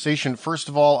conversation. First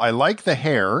of all, I like the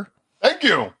hair. Thank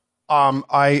you.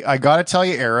 I got to tell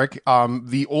you, Eric,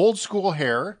 the old school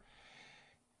hair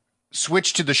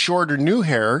switched to the shorter new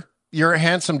hair You're a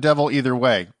handsome devil either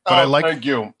way. But I like. Thank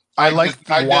you. I like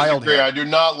the wild disagree. hair. I do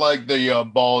not like the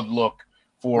bald look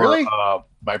for Really?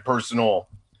 my personal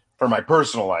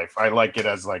life. I like it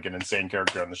as like an insane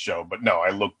character on the show. But no, I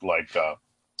looked like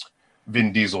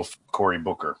Vin Diesel, Cory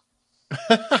Booker.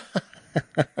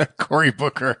 Cory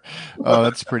Booker. Oh,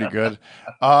 that's pretty good.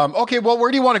 Okay, well, where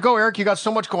do you want to go, Eric? You got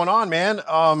so much going on, man.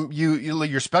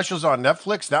 Your specials on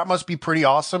Netflix. That must be pretty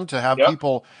awesome to have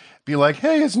people be like,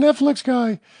 "Hey, it's Netflix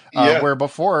guy," where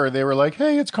before they were like,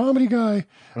 "Hey, it's comedy guy."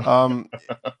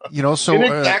 So in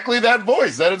exactly that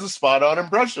voice. That is a spot on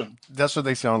impression. That's what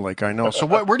they sound like. I know. So,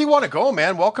 where do you want to go,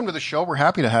 man? Welcome to the show. We're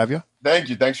happy to have you. Thank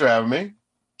you. Thanks for having me.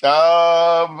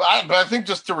 I think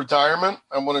just to retirement.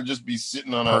 I want to just be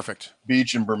sitting on a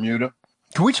beach in Bermuda.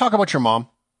 Can we talk about your mom?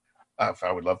 I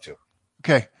would love to.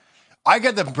 Okay. I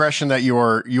get the impression that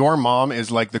your mom is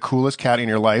like the coolest cat in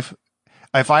your life.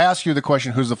 If I ask you the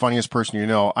question, who's the funniest person you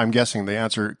know, I'm guessing the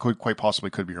answer quite possibly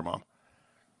could be your mom.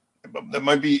 It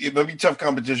might be tough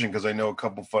competition because I know a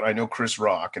couple fun. I know Chris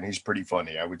Rock, and he's pretty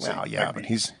funny. I would say. Well, yeah, but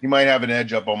he might have an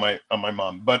edge up on my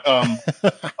mom, but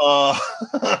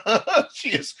she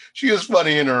is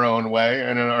funny in her own way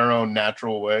and in her own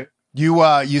natural way.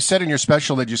 You said in your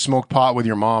special that you smoked pot with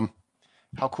your mom.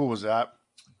 How cool was that?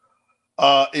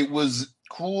 It was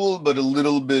cool, but a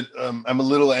little bit. I'm a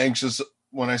little anxious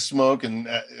when I smoke, and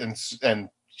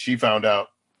she found out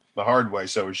the hard way.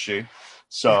 So is she.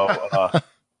 So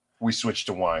we switched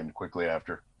to wine quickly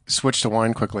after.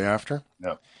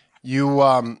 No.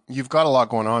 You've got a lot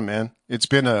going on, man. It's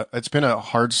been a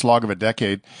hard slog of a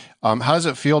decade. How does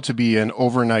it feel to be an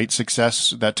overnight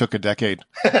success that took a decade?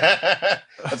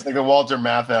 That's like the Walter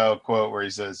Matthau quote where he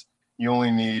says, "You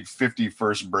only need 50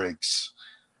 first breaks."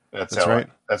 That's right.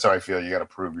 That's how I feel. You got to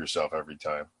prove yourself every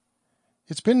time.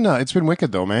 It's been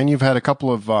wicked though, man. You've had a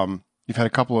couple of the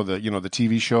the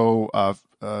TV show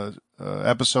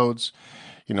episodes.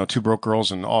 Two Broke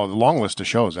Girls, and the long list of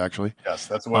shows, actually. Yes,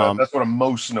 that's what I'm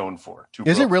most known for.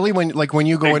 Is it really when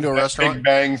you go into a restaurant? Big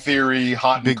Bang Theory,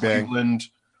 Hot in Cleveland,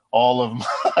 all of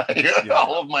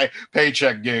my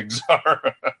paycheck gigs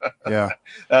are. Yeah,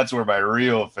 that's where my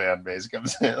real fan base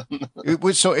comes in.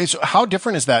 So how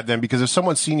different is that then? Because if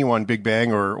someone's seen you on Big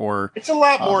Bang or it's a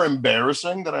lot more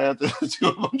embarrassing that I have to do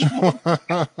a bunch more.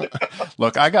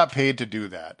 Look, I got paid to do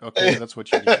that. Okay, that's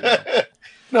what you need to know.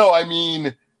 No, I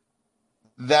mean.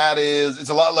 It's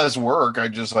a lot less work. I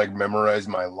just memorize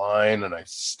my line and I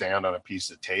stand on a piece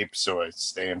of tape so I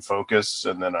stay in focus,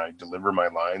 and then I deliver my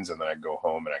lines, and then I go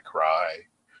home and I cry.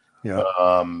 Yeah.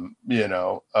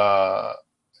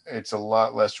 It's a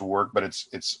lot less work, but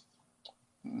it's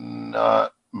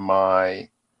not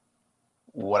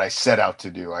what I set out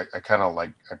to do. I kind of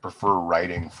I prefer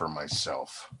writing for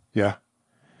myself. Yeah.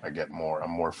 I'm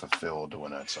more fulfilled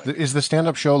when that's Is the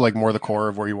stand-up show more the core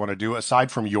of where you want to do,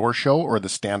 aside from your show or the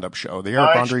stand-up show? The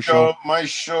Eric Andre show? My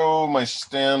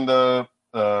stand-up,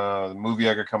 the movie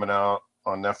I got coming out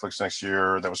on Netflix next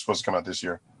year that was supposed to come out this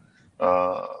year.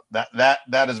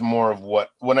 That is more of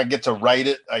what, when I get to write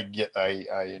it, I enjoy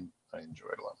it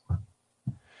a lot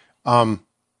more.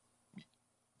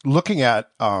 Looking at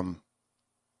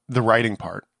the writing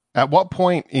part, at what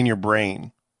point in your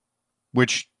brain,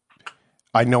 which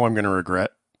I know I'm going to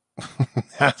regret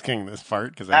asking this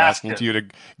part because I'm asking you to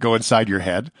go inside your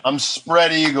head. I'm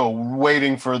spread eagle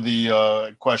waiting for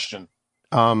the question.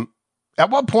 At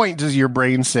what point does your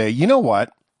brain say, you know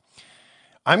what?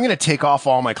 I'm going to take off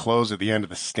all my clothes at the end of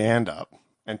the stand-up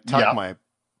and tuck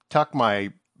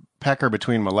my pecker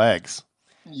between my legs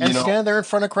and stand there in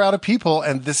front of a crowd of people,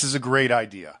 and this is a great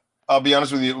idea. I'll be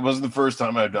honest with you, it wasn't the first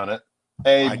time I've done it.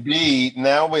 B,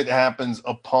 now it happens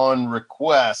upon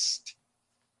request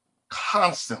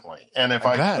constantly. And if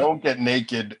I don't get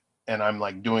naked and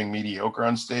I'm doing mediocre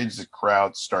on stage, the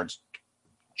crowd starts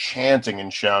chanting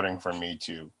and shouting for me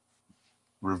to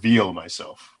reveal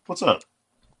myself. What's up?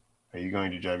 Are you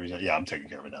going to drive yourself? Yeah, I'm taking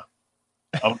care of it now.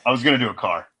 I was going to do a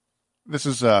car. This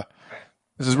is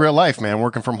real life, man.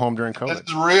 Working from home during COVID. This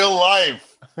is real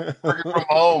life. Working from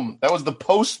home. That was the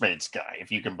Postmates guy, if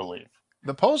you can believe.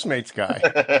 The Postmates guy.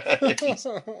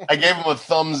 I gave him a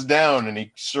thumbs down, and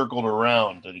he circled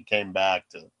around, and he came back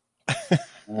to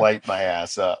light my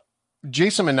ass up.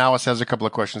 Jason Manaulis has a couple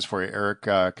of questions for you, Eric,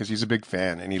 because he's a big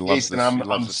fan, and he loves Jason, he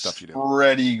loves the stuff you do.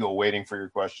 Spread eagle waiting for your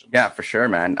question. Yeah, for sure,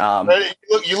 man.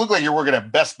 You look like you're working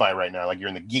at Best Buy right now, like you're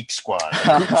in the Geek Squad.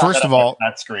 First of all,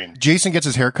 that screen. Jason gets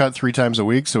his hair cut 3 times a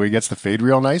week, so he gets the fade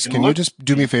real nice. Can you just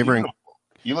do me a favor and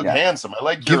You look handsome. I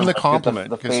like Give him the The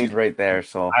compliment. fade right there.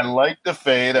 So I like the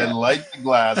fade. I like the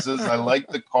glasses. I like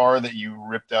the car that you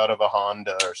ripped out of a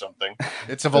Honda or something.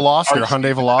 It's a Veloster,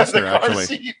 Hyundai Veloster,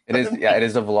 actually. it is. Yeah, it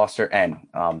is a Veloster N.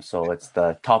 So it's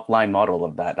the top line model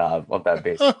of that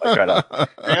base. Right up.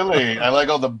 Really, I like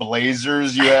all the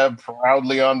blazers you have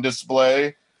proudly on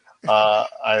display.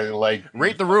 I like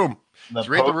rate the room.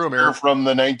 Rate the room, Eric. From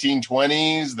the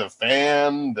 1920s, the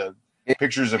fan, the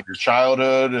pictures of your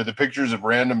childhood, or the pictures of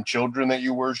random children that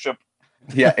you worship.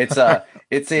 Yeah, it's a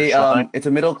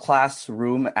middle class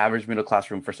room, average middle class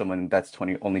room for someone that's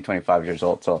only 25 years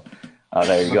old. So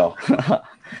there you go.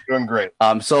 Doing great.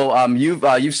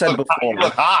 You've said before. You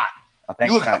look hot.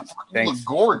 Thanks, man. You look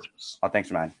gorgeous. Oh,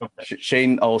 thanks, man. Okay.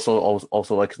 Shane also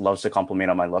loves to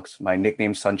compliment on my looks. My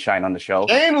nickname Sunshine on the show.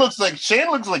 Shane looks like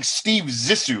Steve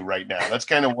Zissou right now. That's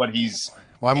kind of what he's.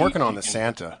 Well, I'm working on the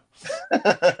Santa.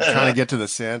 Trying to get to the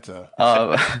Santa.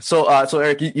 So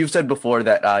Eric, you've said before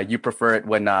that you prefer it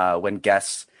when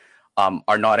guests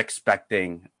are not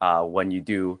expecting when you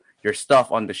do your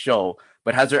stuff on the show.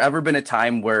 But has there ever been a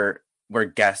time where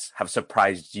guests have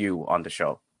surprised you on the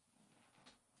show?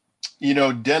 You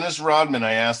know, Dennis Rodman,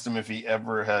 I asked him if he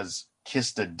ever has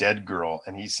kissed a dead girl,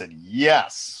 and he said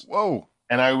yes. Whoa.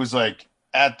 And I was like,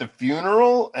 at the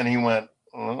funeral? And he went,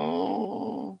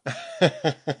 oh,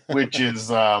 which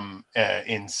is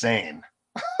insane.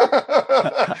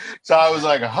 So I was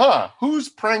like, who's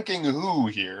pranking who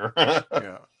here?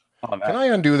 Yeah. Can I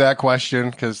undo that question?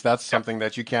 Because that's something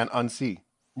that you can't unsee.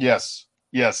 Yes,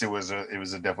 it was a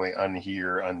definitely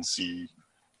unhear, unsee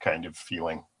kind of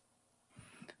feeling.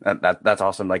 That's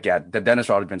awesome. Like, yeah, the Dennis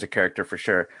Rodman's a character for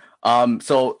sure.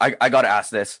 So I got to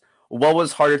ask this: what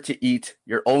was harder to eat,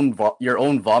 your own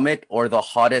vomit or the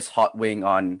hottest hot wing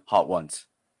on Hot Ones?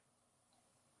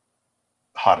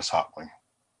 Hottest hot wing,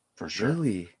 for sure.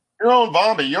 Really? Your own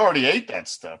vomit, you already ate that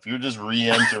stuff. You're just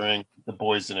re-entering the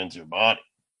poison into your body.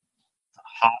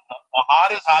 The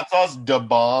hottest hot sauce, Da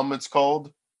Bomb, it's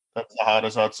called. That's the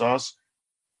hottest hot sauce.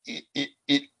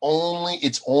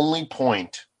 Its only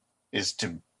point is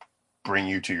to bring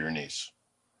you to your knees.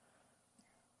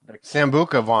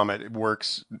 Sambuca vomit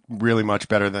works really much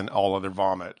better than all other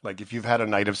vomit. Like if you've had a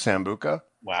night of Sambuca.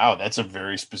 Wow, that's a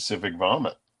very specific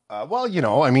vomit. Well, you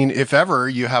know, I mean, if ever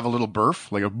you have a little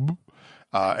burf, like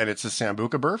and it's a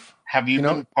Sambuca burf. Have you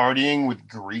been partying with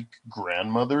Greek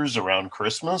grandmothers around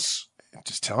Christmas?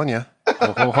 Just telling you.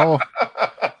 Ho, ho, ho.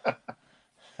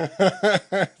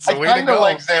 I kind of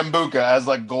like Sambuca as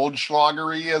like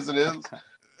Goldschlagery as it is.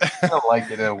 I don't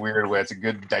like it in a weird way. It's a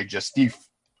good digestif.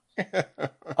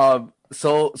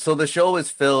 So the show is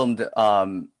filmed,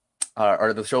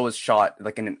 or the show was shot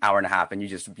like in an hour and a half, and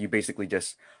you basically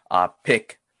just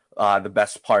pick the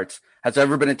best parts. Has there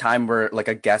ever been a time where like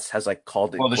a guest has like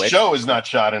called it? Well, the show is not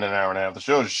shot in an hour and a half. The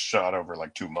show is shot over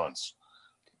like 2 months.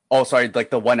 Oh, sorry,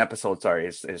 like the one episode,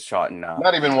 is shot in.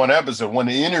 Not even one episode. One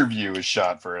interview is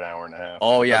shot for an hour and a half.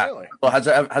 Oh yeah. Really? Well, has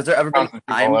there ever been a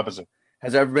time? Episode.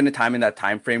 Has there ever been a time in that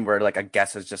time frame where like a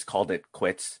guest has just called it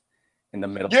quits in the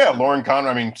middle? Yeah, Lauren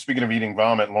Conrad. I mean, speaking of eating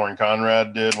vomit, Lauren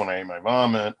Conrad did when I ate my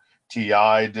vomit.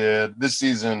 T.I. did. This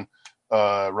season,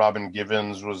 Robin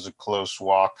Givens was a close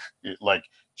walk.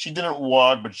 She didn't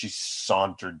walk, but she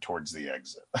sauntered towards the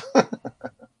exit.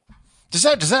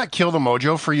 Does that kill the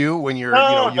mojo for you when you've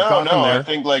gone from there? I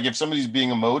think like if somebody's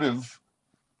being emotive,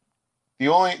 the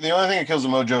only thing that kills the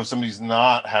mojo is somebody's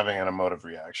not having an emotive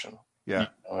reaction. Yeah.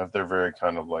 If they're very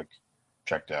kind of like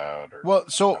checked out. Well,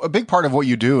 so a big part of what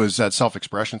you do is that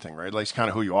self-expression thing, right? Like it's kind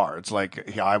of who you are. It's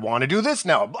like, I want to do this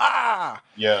now. Blah!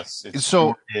 Yes.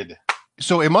 So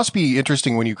it must be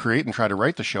interesting when you create and try to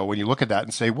write the show, when you look at that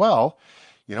and say, well,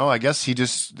 you know, I guess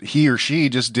he or she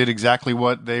just did exactly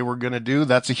what they were going to do.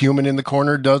 That's a human in the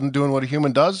corner doing what a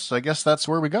human does. So I guess that's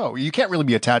where we go. You can't really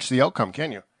be attached to the outcome,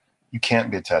 can you? You can't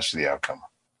be attached to the outcome.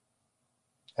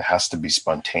 It has to be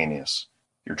spontaneous.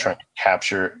 You're trying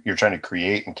to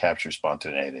create and capture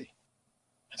spontaneity.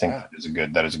 I think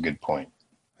that is a good point.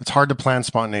 It's hard to plan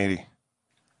spontaneity.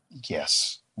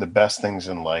 Yes. The best things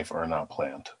in life are not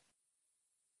planned.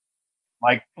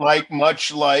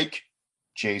 Much like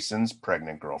Jason's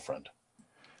pregnant girlfriend.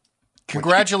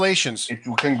 Congratulations.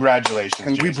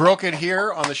 Congratulations. We broke it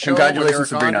here on the show. Congratulations,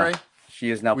 Sabrina. Andre. She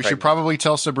is now We pregnant. should probably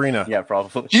tell Sabrina. Yeah,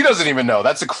 probably. She doesn't even know.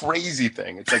 That's a crazy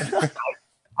thing. It's like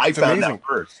I found amazing. out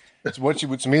first.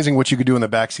 It's amazing what you could do in the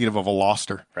backseat of a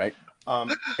Veloster. Right.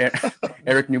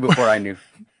 Eric knew before I knew.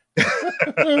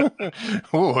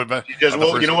 Ooh, but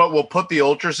you know what? We'll put the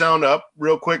ultrasound up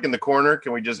real quick in the corner.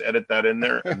 Can we just edit that in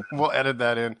there? We'll edit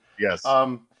that in. Yes.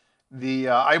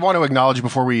 I want to acknowledge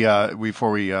before we let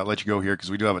you go here, because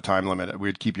we do have a time limit.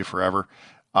 We'd keep you forever.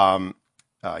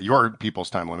 Your people's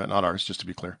time limit, not ours, just to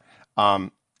be clear.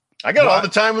 I got all the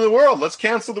time in the world. Let's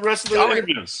cancel the rest of the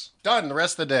interviews. Done. The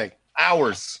rest of the day.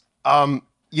 Hours.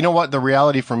 You know what? The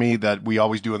reality for me that we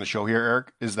always do on the show here,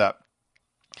 Eric, is that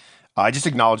I just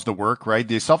acknowledge the work, right?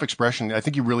 The self-expression. I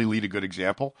think you really lead a good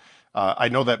example. I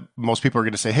know that most people are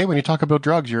going to say, hey, when you talk about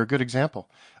drugs, you're a good example.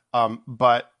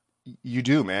 But you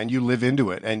do, man. You live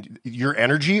into it. And your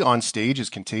energy on stage is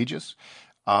contagious.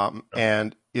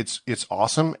 And it's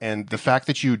awesome. And the fact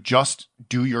that you just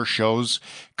do your shows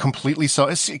completely, so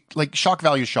it's like shock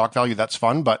value, that's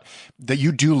fun, but that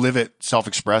you do live it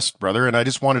self-expressed, brother. And I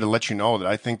just wanted to let you know that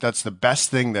I think that's the best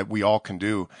thing that we all can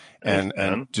do.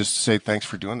 And just say thanks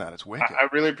for doing that. It's wicked. I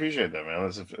really appreciate that,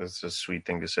 man. It's a sweet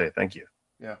thing to say. Thank you.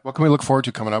 Yeah. What can we look forward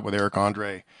to coming up with Eric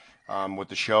Andre, with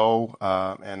the show,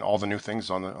 and all the new things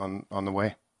on the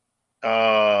way?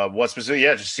 What specific?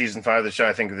 Yeah, just season 5 of the show.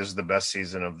 I think this is the best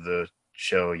season of the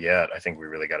show yet. I think we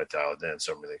really got it dialed in.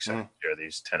 So I'm really excited to share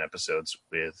these 10 episodes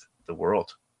with the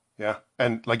world. Yeah.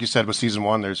 And like you said, with season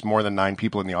 1, there's more than 9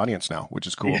 people in the audience now, which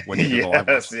is cool. When you do the live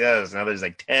ones. Yes. Now there's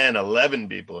like 10, 11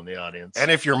 people in the audience.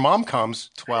 And if your mom comes,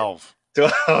 12.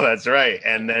 Oh, that's right.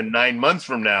 And then 9 months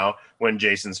from now, when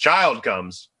Jason's child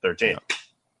comes, 13. Yeah.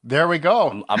 There we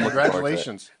go.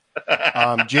 Congratulations.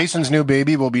 Jason's new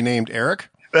baby will be named Eric.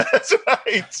 That's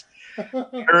right.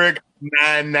 Eric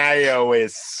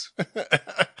Nanayois.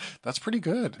 That's pretty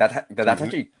good. That's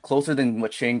actually closer than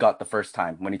what Shane got the first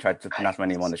time when he tried to pronounce my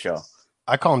name on the show.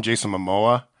 I call him Jason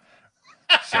Momoa.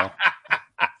 So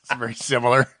it's very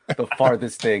similar. The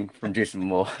farthest thing from Jason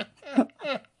Momoa.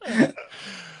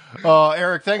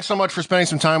 Eric, thanks so much for spending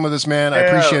some time with us, man. I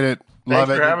appreciate it. Love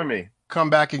it. Thanks for having me. Come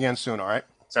back again soon, all right?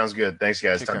 Sounds good. Thanks,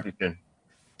 guys. Talk to you soon.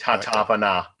 Ta-ta for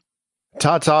now.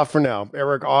 Ta-ta for now.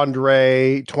 Eric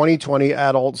Andre, 2020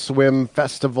 Adult Swim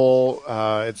Festival.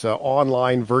 It's an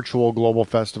online virtual global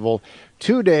festival.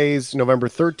 2 days, November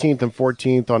 13th and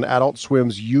 14th on Adult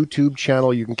Swim's YouTube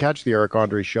channel. You can catch the Eric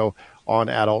Andre Show on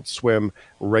Adult Swim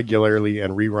regularly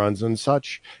and reruns and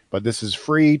such. But this is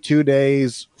free, 2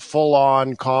 days,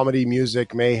 full-on comedy,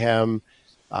 music, mayhem.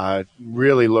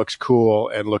 Really looks cool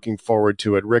and looking forward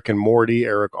to it. Rick and Morty,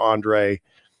 Eric Andre.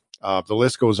 The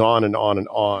list goes on and on and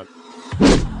on.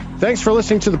 Thanks for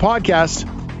listening to the podcast.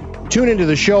 Tune into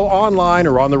the show online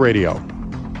or on the radio.